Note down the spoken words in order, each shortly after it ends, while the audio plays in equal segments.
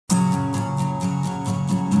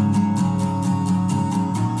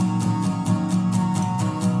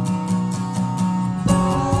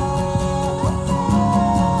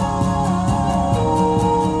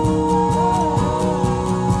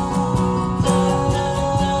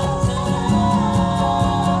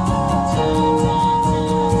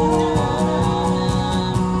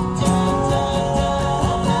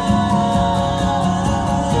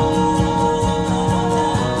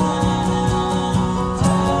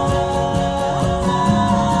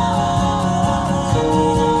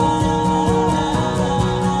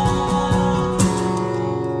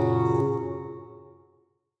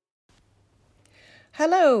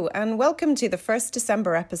and welcome to the first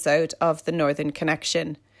December episode of The Northern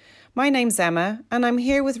Connection. My name's Emma, and I'm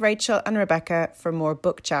here with Rachel and Rebecca for more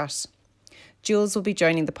book chat. Jules will be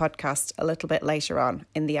joining the podcast a little bit later on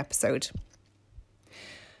in the episode.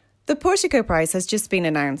 The Portico Prize has just been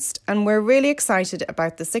announced, and we're really excited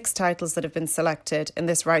about the 6 titles that have been selected in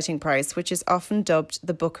this writing prize, which is often dubbed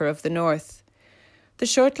the Booker of the North. The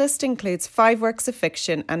shortlist includes 5 works of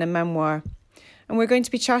fiction and a memoir, and we're going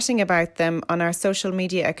to be chatting about them on our social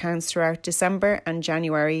media accounts throughout December and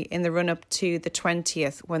January in the run-up to the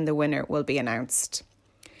 20th when the winner will be announced.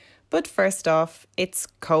 But first off, it's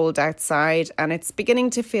cold outside and it's beginning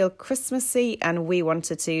to feel Christmassy, and we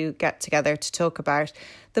wanted to get together to talk about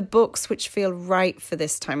the books which feel right for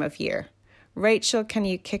this time of year. Rachel, can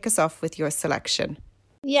you kick us off with your selection?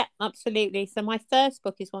 Yeah, absolutely. So my first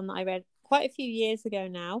book is one that I read quite a few years ago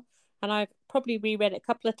now, and I've probably reread it a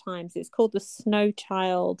couple of times. It's called The Snow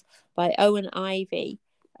Child by Owen Ivy,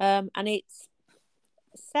 and it's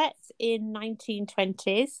set in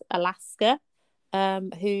 1920s Alaska.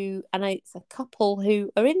 It's a couple who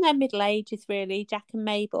are in their middle ages, really, Jack and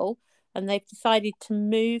Mabel, and they've decided to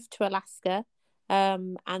move to Alaska,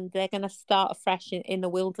 and they're going to start afresh in the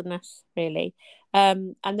wilderness, really,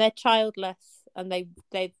 and they're childless, and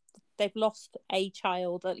they've lost a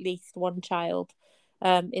child, at least one child,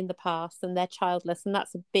 in the past, and they're childless, and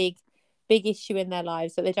that's a big issue in their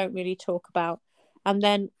lives that they don't really talk about. And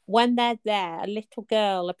then when they're there, a little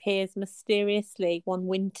girl appears mysteriously one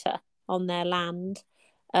winter on their land,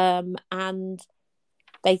 and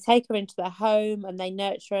they take her into their home and they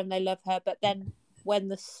nurture her and they love her. But then when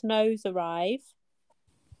the snows arrive,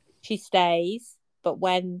 she stays, but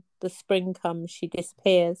when the spring comes, she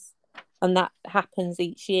disappears, and that happens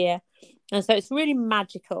each year. And so it's really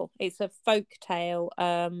magical. It's a folk tale,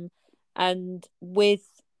 but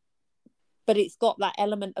it's got that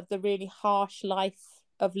element of the really harsh life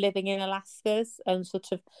of living in Alaska's, and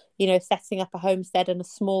sort of, setting up a homestead and a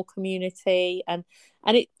small community, and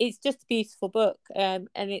it's just a beautiful book, and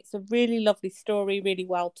it's a really lovely story, really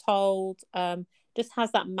well told, just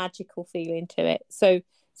has that magical feeling to it. So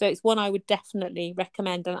it's one I would definitely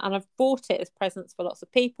recommend, and I've bought it as presents for lots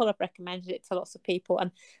of people. I've recommended it to lots of people,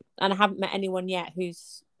 and I haven't met anyone yet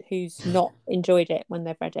who's not enjoyed it when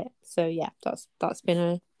they've read it. So yeah, that's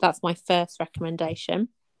my first recommendation.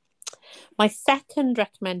 My second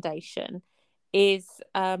recommendation is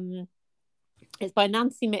it's by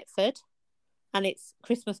Nancy Mitford, and it's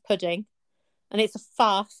Christmas Pudding, and it's a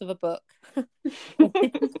farce of a book,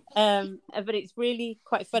 but it's really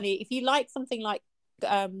quite funny. If you like something like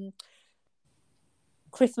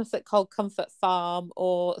Christmas at Cold Comfort Farm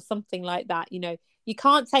or something like that, you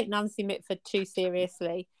can't take Nancy Mitford too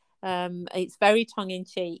seriously. It's very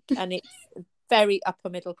tongue-in-cheek, and it's very upper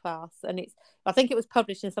middle class, and I think it was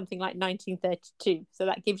published in something like 1932, so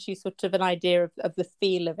that gives you sort of an idea of the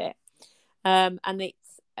feel of it. And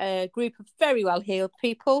it's a group of very well-heeled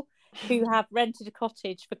people who have rented a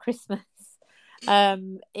cottage for Christmas,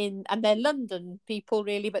 and they're London people,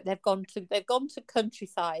 really, but they've gone to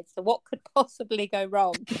countryside, so what could possibly go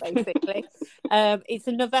wrong, basically. It's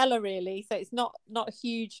a novella, really, so it's not a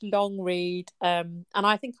huge long read, and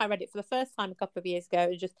I think I read it for the first time a couple of years ago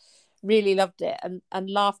and just really loved it and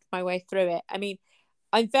laughed my way through it. I mean,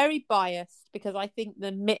 I'm very biased because I think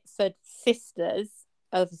the Mitford sisters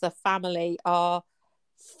as a family are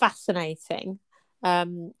fascinating. I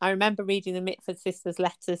remember reading the Mitford sisters'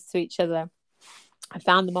 letters to each other. I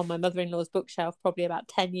found them on my mother-in-law's bookshelf probably about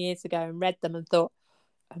 10 years ago and read them and thought,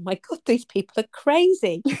 oh my God, these people are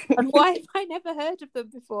crazy. And why have I never heard of them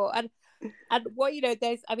before? And what, you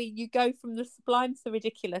go from the sublime to the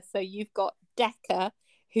ridiculous. So you've got Decca,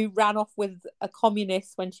 who ran off with a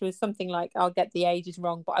communist when she was something like, I'll get the ages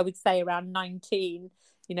wrong, but I would say around 19,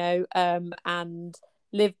 and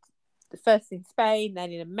lived first in Spain,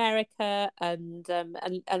 then in America, and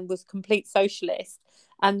was a complete socialist.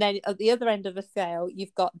 And then at the other end of the scale,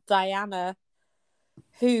 you've got Diana,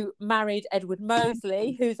 who married Edward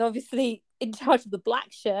Mosley, who's obviously in charge of the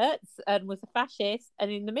black shirts and was a fascist.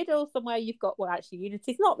 And in the middle somewhere, you've got, well, actually,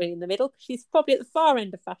 Unity's not really in the middle, because she's probably at the far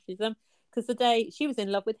end of fascism, because the day she was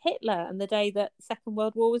in love with Hitler, and the day that Second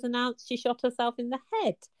World War was announced, she shot herself in the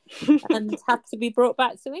head and had to be brought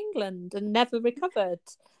back to England and never recovered.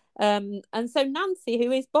 And so Nancy,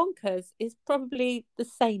 who is bonkers, is probably the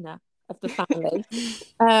saner of the family.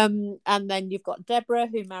 And then you've got Deborah,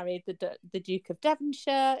 who married the Duke of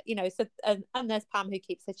Devonshire, so and there's Pam, who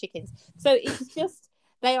keeps her chickens. So it's just,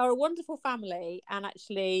 they are a wonderful family, and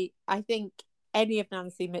actually I think any of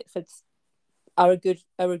Nancy Mitford's are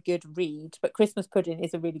a good read, but Christmas Pudding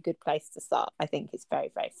is a really good place to start. I think it's very,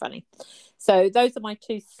 very funny. So those are my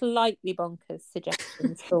two slightly bonkers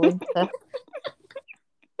suggestions for winter.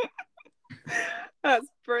 That's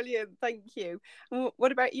brilliant. Thank you.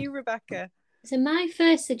 What about you, Rebecca? So my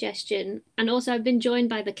first suggestion, and also I've been joined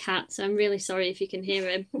by the cat, so I'm really sorry if you can hear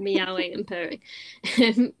her meowing and purring.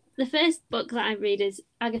 The first book that I read is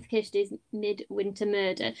Agatha Christie's Midwinter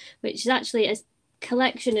Murder, which is actually a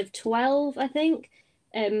collection of 12, I think,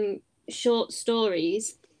 short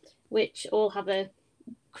stories, which all have a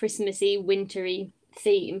Christmassy, wintry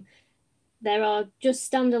theme. There are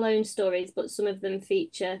just standalone stories, but some of them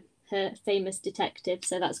feature her famous detective,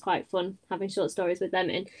 so that's quite fun having short stories with them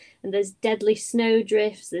in. And there's deadly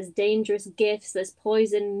snowdrifts, there's dangerous gifts, there's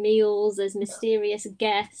poison meals, there's mysterious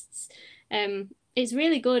guests. It's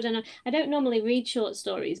really good, and I don't normally read short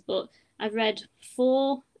stories, but I've read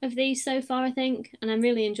 4 of these so far, I think, and I'm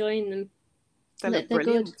really enjoying them. They're good.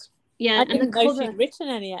 Brilliant. Yeah, I didn't know she'd written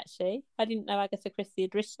any, actually. I didn't know Agatha Christie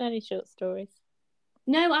had written any short stories.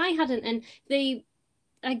 No, I hadn't, and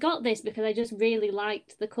I got this because I just really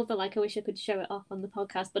liked the cover. Like, I wish I could show it off on the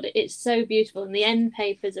podcast, but it's so beautiful, and the end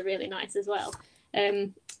papers are really nice as well.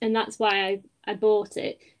 And that's why I bought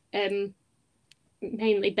it,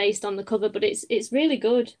 mainly based on the cover. But it's really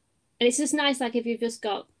good, and it's just nice. Like, if you've just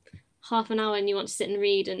got half an hour and you want to sit and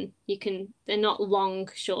read, and they're not long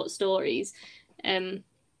short stories.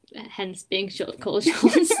 Hence being called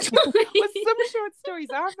short stories. Well, some short stories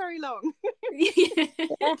are very long. Yeah,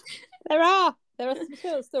 there are some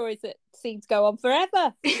short stories that seem to go on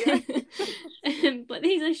forever. Yeah. But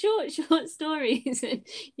these are short stories, and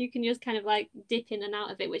you can just kind of like dip in and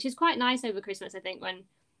out of it, which is quite nice over Christmas, I think, when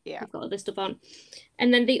you've got all this stuff on.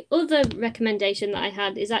 And then the other recommendation that I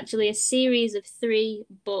had is actually a series of 3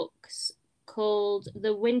 books called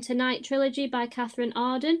the Winter Night Trilogy by Catherine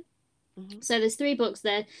Arden. Mm-hmm. So there's 3 books.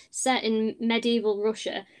 They're set in medieval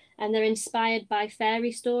Russia, and they're inspired by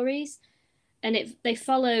fairy stories. And they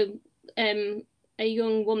follow a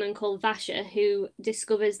young woman called Vasha, who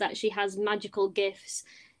discovers that she has magical gifts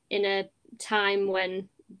in a time when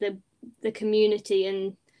the community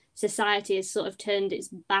and society has sort of turned its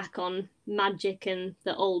back on magic and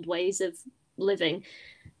the old ways of living.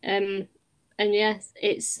 And yes,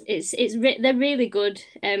 they're really good.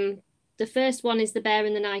 The first one is The Bear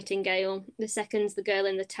and the Nightingale, the second's The Girl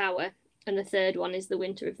in the Tower, and the third one is The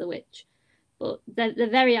Winter of the Witch. But they're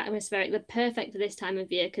very atmospheric. They're perfect for this time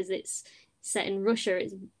of year because it's set in Russia.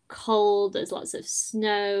 It's cold. There's lots of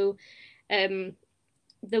snow. The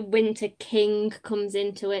Winter King comes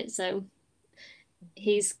into it, so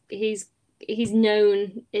he's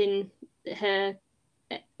known in her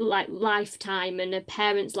like lifetime and her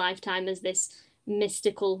parents' lifetime as this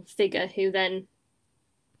mystical figure who then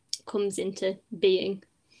comes into being.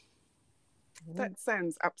 That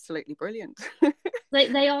sounds absolutely brilliant.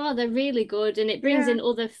 They're really good, and it brings in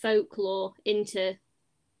other folklore into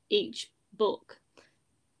each book.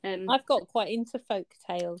 I've got quite into folk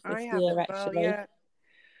tales this year, actually. Yeah.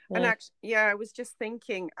 And actually, I was just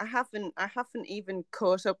thinking, I haven't even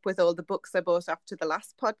caught up with all the books I bought after the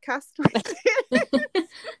last podcast.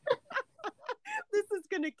 This is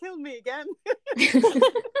going to kill me again.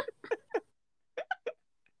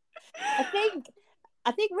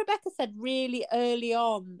 I think Rebecca said really early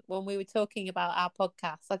on when we were talking about our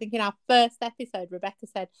podcast, I think in our first episode, Rebecca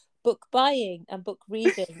said book buying and book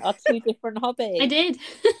reading are 2 different hobbies. I did.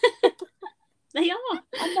 They are.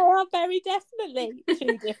 And they are very definitely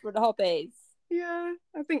 2 different hobbies. Yeah,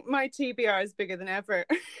 I think my TBR is bigger than ever.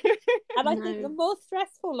 And I think the more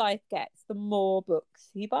stressful life gets, the more books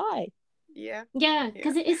you buy. Yeah. Yeah,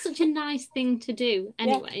 because it is such a nice thing to do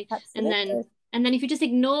anyway. Yeah, and then if you just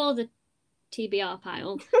ignore the TBR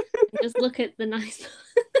pile and just look at the nice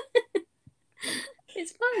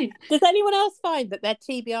it's fine. Does anyone else find that their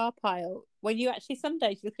TBR pile, when you actually some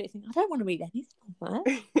days you look at it and think, I don't want to read anything on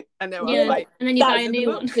there? I know. Yeah, like, and then you buy a new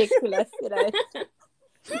one. Ridiculous, you know.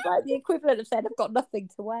 It's like the equivalent of saying I've got nothing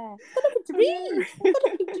to wear. I've got nothing to read. I've got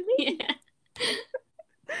nothing to read.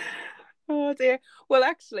 Yeah. Oh dear. Well,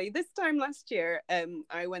 actually, this time last year,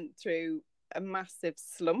 I went through a massive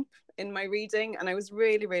slump in my reading, and I was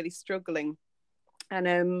really, really struggling.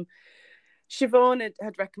 And Siobhan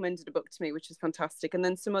had recommended a book to me, which was fantastic. And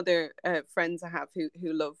then some other friends I have who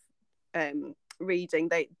love reading,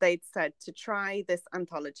 they'd said to try this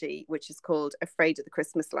anthology, which is called Afraid of the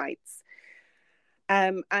Christmas Lights.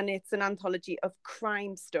 And it's an anthology of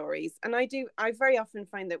crime stories. And I very often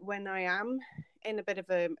find that when I am in a bit of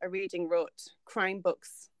a reading rut, crime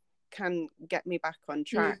books can get me back on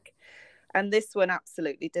track. And this one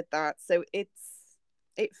absolutely did that. So it's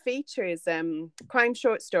it features crime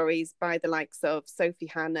short stories by the likes of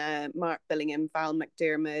Sophie Hannah, Mark Billingham, Val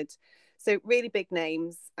McDermid. So really big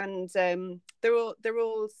names, and they're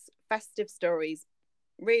all festive stories,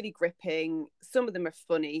 really gripping. Some of them are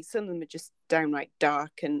funny, some of them are just downright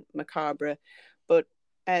dark and macabre. But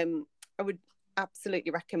I would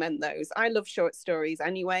absolutely recommend those. I love short stories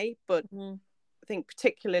anyway, but I think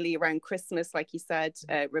particularly around Christmas, like you said,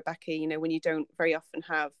 Rebecca, you know, when you don't very often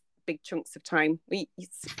have big chunks of time.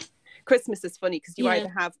 Christmas is funny because you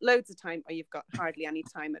either have loads of time or you've got hardly any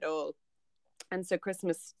time at all. And so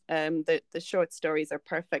Christmas, the short stories are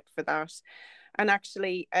perfect for that. And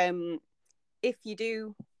actually, if you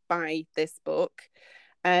do buy this book,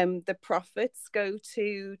 the profits go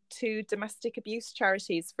to domestic abuse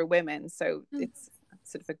charities for women. So it's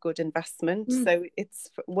sort of a good investment. So it's,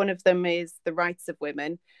 one of them is the Rights of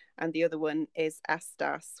Women, and the other one is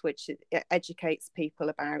ESTAS, which educates people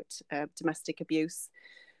about domestic abuse.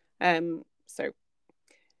 So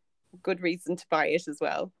good reason to buy it as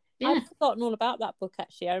well. Yeah. I'd forgotten all about that book,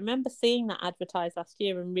 actually. I remember seeing that advertised last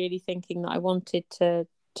year and really thinking that I wanted to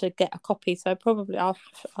get a copy. So probably I'll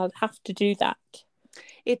have to do that.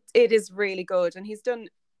 It is really good. And he's done,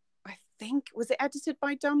 I think, was it edited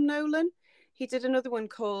by Dom Nolan? He did another one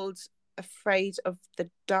called Afraid of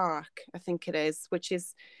the Dark, I think it is, which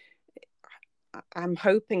is, I'm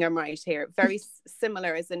hoping I'm right here, very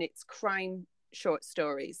similar as in it's crime short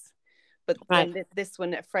stories. But then this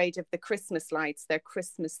one, Afraid of the Christmas Lights, they're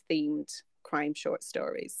Christmas themed crime short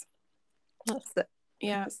stories.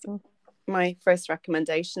 That's my first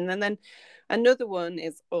recommendation. And then another one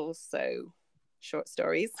is also short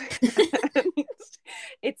stories.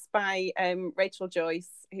 It's by Rachel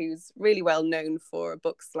Joyce, who's really well known for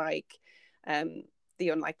books like The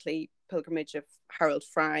Unlikely Pilgrimage of Harold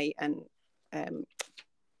Fry and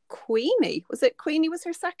Queenie. Was it Queenie was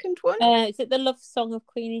her second one? Is it The Love Song of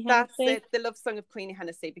Queenie Hennessy? That's it, The Love Song of Queenie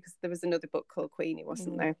Hennessy, because there was another book called Queenie,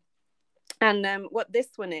 wasn't there? And what this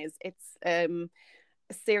one is, it's a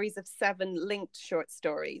series of 7 linked short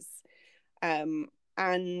stories.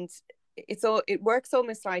 And it works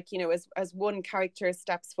almost like, you know, as one character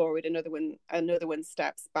steps forward, another one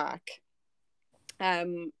steps back.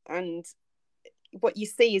 And what you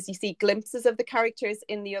see is glimpses of the characters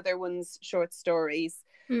in the other one's short stories.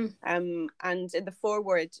 And in the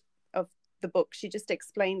foreword of the book, she just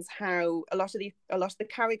explains how a lot of the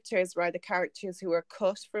characters were either characters who were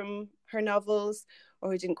cut from her novels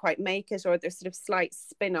or who didn't quite make it, or they're sort of slight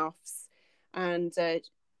spin-offs. And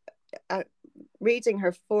reading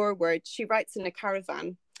her foreword, she writes in a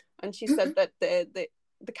caravan, and she said that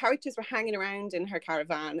the characters were hanging around in her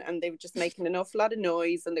caravan and they were just making an awful lot of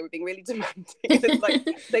noise and they were being really demanding. It's like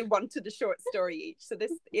they wanted a short story each. So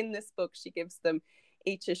in this book, she gives them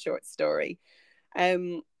each a short story.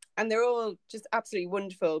 And they're all just absolutely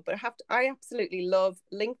wonderful. But I absolutely love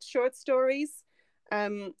linked short stories.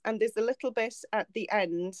 And there's a little bit at the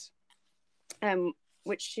end,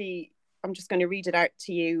 which I'm just going to read it out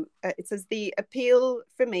to you. It says, "The appeal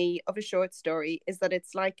for me of a short story is that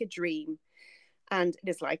it's like a dream, and it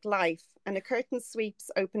is like life. And a curtain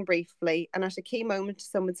sweeps open briefly, and at a key moment in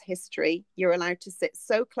someone's history, you're allowed to sit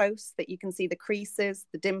so close that you can see the creases,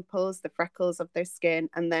 the dimples, the freckles of their skin,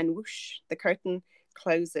 and then whoosh, the curtain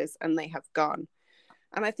closes and they have gone."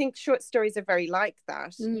 And I think short stories are very like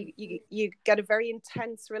that. You get a very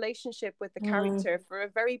intense relationship with the character for a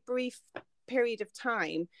very brief period of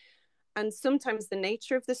time. And sometimes the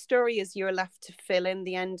nature of the story is you're left to fill in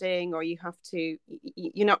the ending, or you're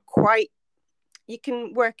not quite, you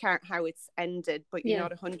can work out how it's ended, but you're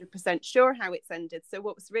not 100% sure how it's ended. So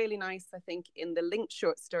what was really nice, I think, in the linked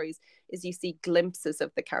short stories is you see glimpses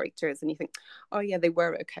of the characters and you think, oh yeah, they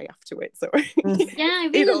were okay afterwards. Or, I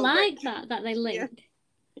really like that they link.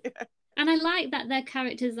 Yeah. And I like that they're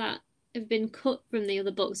characters that have been cut from the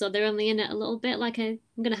other books, or they're only in it a little bit. Like, I'm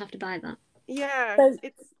going to have to buy that. Yeah,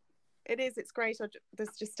 it's great.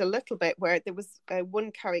 There's just a little bit where there was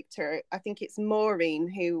one character, I think it's Maureen,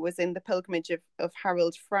 who was in the pilgrimage of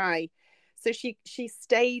Harold Fry. So she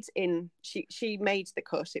stayed in, she made the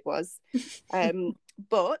cut, it was,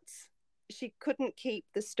 but she couldn't keep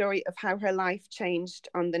the story of how her life changed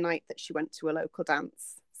on the night that she went to a local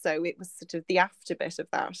dance. So it was sort of the after bit of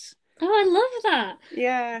that. Oh, I love that.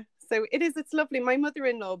 Yeah, so it's lovely. My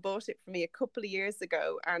mother-in-law bought it for me a couple of years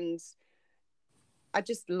ago, and I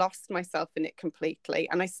just lost myself in it completely,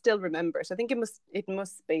 and I still remember it. I think it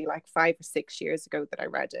must be like 5 or 6 years ago that I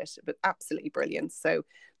read it, but absolutely brilliant. So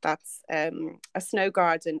that's A Snow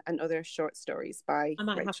Garden and Other Short Stories by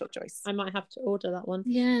Rachel Joyce. I might have to order that one.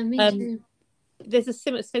 Yeah, me too. There's a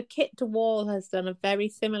similar, so Kit de Waal has done a very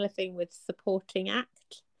similar thing with Supporting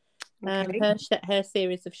Act, Okay. Her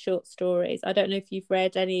series of short stories. I don't know if you've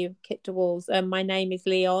read any of Kit de Wall's My Name is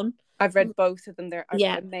Leon. I've read both of them. They're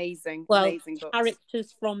amazing. Well, amazing books.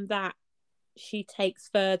 Characters from that she takes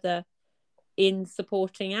further in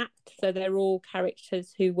supporting act, so they're all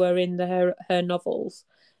characters who were in her novels,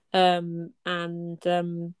 very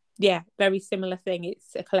similar thing.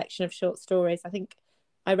 It's a collection of short stories. I think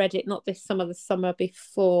I read it not this summer, the summer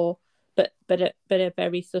before, but a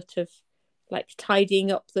very sort of like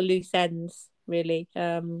tidying up the loose ends, really,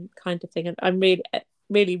 kind of thing. And I'm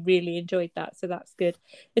really enjoyed that, so that's good.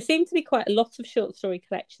 There seem to be quite a lot of short story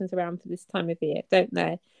collections around for this time of year, don't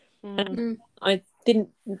there? I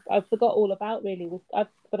forgot all about really,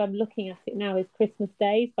 but I'm looking at it now, is Christmas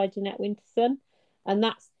Days by Jeanette Winterson, and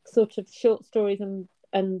that's sort of short stories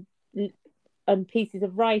and pieces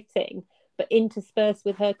of writing, but interspersed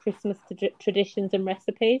with her Christmas traditions and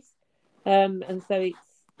recipes. And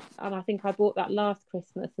I think I bought that last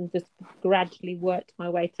Christmas and just gradually worked my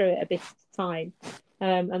way through it a bit at a time.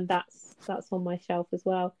 And that's on my shelf as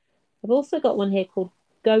well. I've also got one here called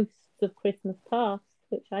Ghosts of Christmas Past,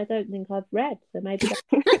 which I don't think I've read, so maybe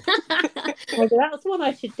that's one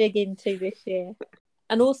I should dig into this year.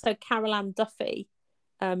 And also Carol Ann Duffy,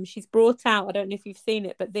 she's brought out, I don't know if you've seen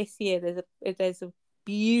it, but this year there's a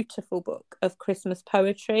beautiful book of Christmas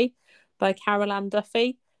poetry by Carol Ann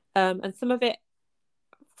Duffy, and some of it,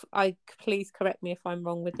 please correct me if I'm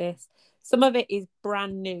wrong with this, some of it is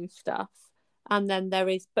brand new stuff, and then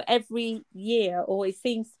but every year, or it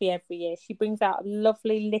seems to be every year, she brings out a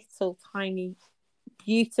lovely little tiny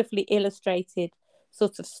beautifully illustrated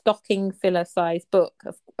sort of stocking filler size book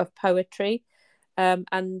of poetry,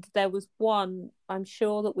 and there was one I'm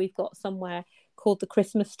sure that we've got somewhere called The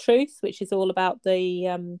Christmas Truce, which is all about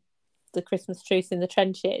the Christmas truce in the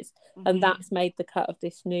trenches, and that's made the cut of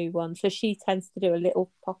this new one. So she tends to do a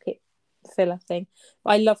little pocket filler thing.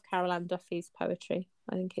 But I love Carol Ann Duffy's poetry.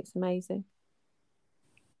 I think it's amazing.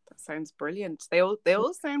 That sounds brilliant. They all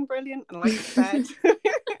sound brilliant, and like you said,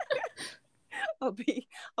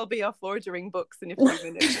 I'll be off ordering books in a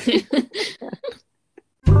few minutes.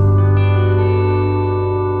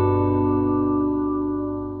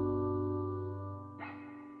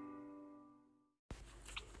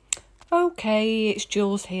 Okay, it's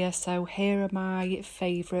Jules here. So here are my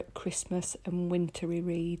favourite Christmas and wintry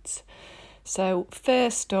reads. So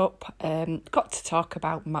first up, got to talk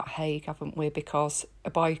about Matt Haig, haven't we? Because A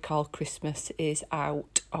Boy Called Christmas is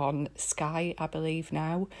out on Sky, I believe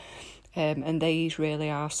now. And these really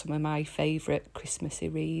are some of my favourite Christmassy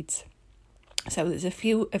reads. So there's a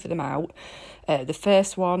few of them out. The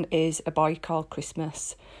first one is A Boy Called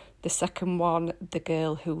Christmas. The second one, The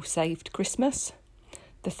Girl Who Saved Christmas.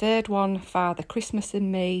 The third one, Father Christmas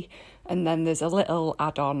and Me. And then there's a little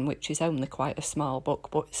add-on, which is only quite a small book,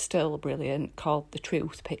 but still brilliant, called The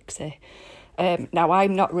Truth Pixie. Now,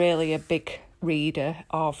 I'm not really a big reader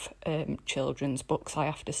of children's books, I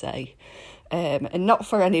have to say. And not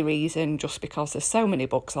for any reason, just because there's so many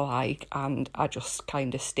books I like, and I just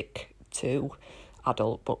kind of stick to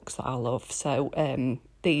adult books that I love. So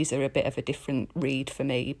these are a bit of a different read for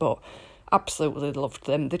me, but absolutely loved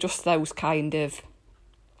them. They're just those kind of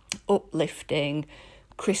uplifting,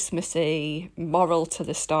 Christmassy, moral to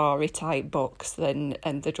the story type books, and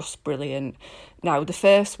they're just brilliant. Now, the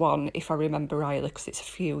first one, if I remember rightly, because it's a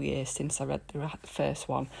few years since I read the first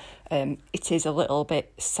one, it is a little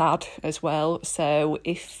bit sad as well. So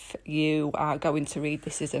if you are going to read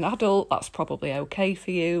this as an adult, that's probably okay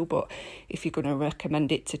for you. But if you're going to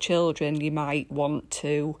recommend it to children, you might want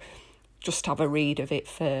to just have a read of it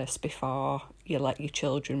first before you let your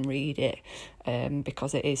children read it,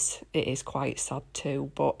 because it is quite sad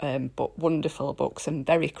too. But wonderful books and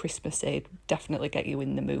very Christmassy. Definitely get you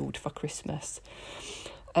in the mood for Christmas.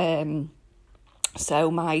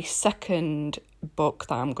 So my second book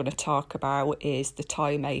that I'm going to talk about is The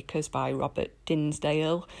Toy Makers by Robert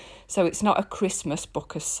Dinsdale. So it's not a Christmas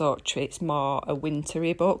book as such, it's more a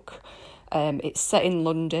wintry book. It's set in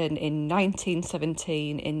London in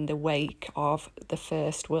 1917 in the wake of the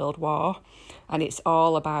First World War, and it's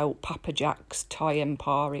all about Papa Jack's Toy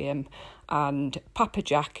Emporium, and Papa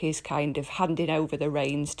Jack is kind of handing over the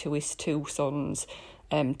reins to his two sons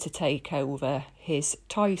to take over his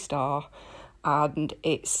toy store. And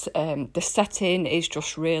it's the setting is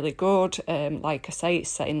just really good. Like I say, it's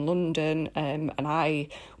set in London, and I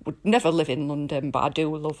would never live in London, but I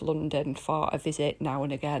do love London for a visit now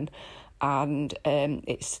and again. And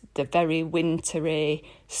it's the very wintry,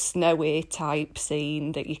 snowy type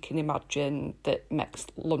scene that you can imagine that makes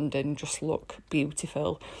London just look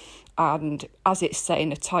beautiful. And as it's set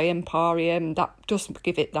in a toy emporium, that does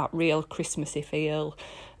give it that real Christmassy feel.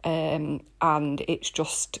 and it's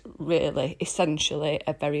just really essentially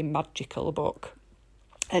a very magical book.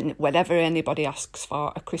 And whenever anybody asks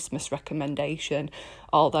for a Christmas recommendation,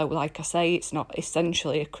 although, like I say, it's not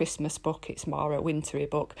essentially a Christmas book, it's more a wintry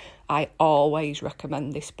book, I always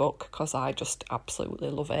recommend this book because I just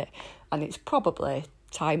absolutely love it. And it's probably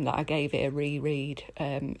time that I gave it a reread.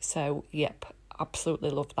 So, yep,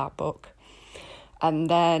 absolutely love that book.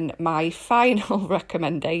 And then my final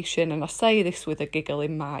recommendation, and I say this with a giggle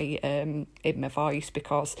in my voice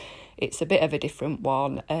because it's a bit of a different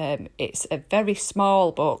one. It's a very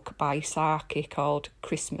small book by Saki called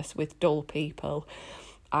Christmas with Dull People.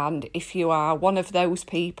 And if you are one of those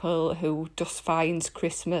people who just finds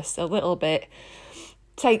Christmas a little bit,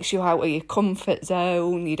 takes you out of your comfort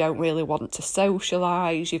zone, you don't really want to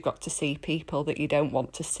socialise, you've got to see people that you don't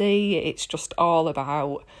want to see, it's just all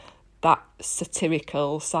about that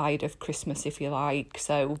satirical side of Christmas, if you like.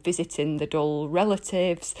 So visiting the dull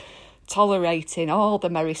relatives, tolerating all the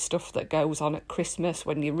merry stuff that goes on at Christmas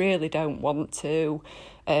when you really don't want to,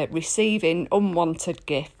 receiving unwanted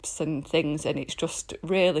gifts and things, and it's just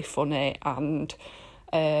really funny. And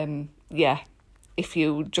if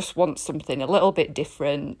you just want something a little bit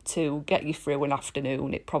different to get you through an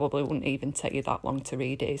afternoon, it probably wouldn't even take you that long to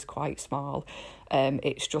read. It is quite small.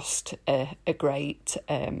 It's just a great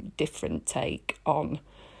different take on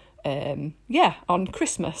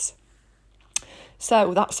Christmas.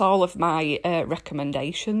 So that's all of my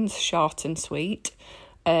recommendations, short and sweet.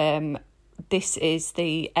 This is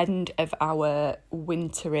the end of our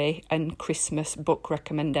wintry and Christmas book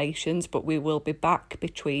recommendations, but we will be back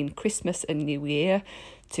between Christmas and New Year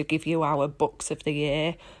to give you our books of the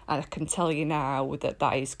year. And I can tell you now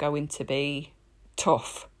that is going to be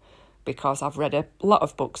tough because I've read a lot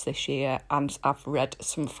of books this year and I've read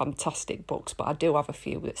some fantastic books, but I do have a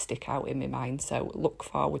few that stick out in my mind, so look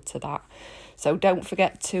forward to that. So don't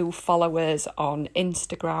forget to follow us on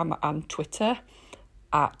Instagram and Twitter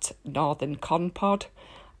at Northern Conpod,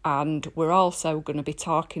 and we're also going to be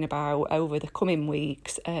talking about over the coming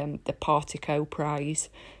weeks the Portico Prize,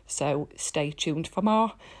 so stay tuned for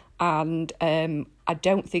more. And I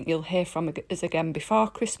don't think you'll hear from us again before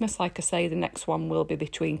Christmas. Like I say, the next one will be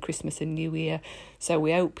between Christmas and New Year, so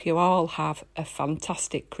we hope you all have a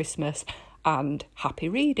fantastic Christmas and happy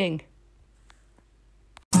reading.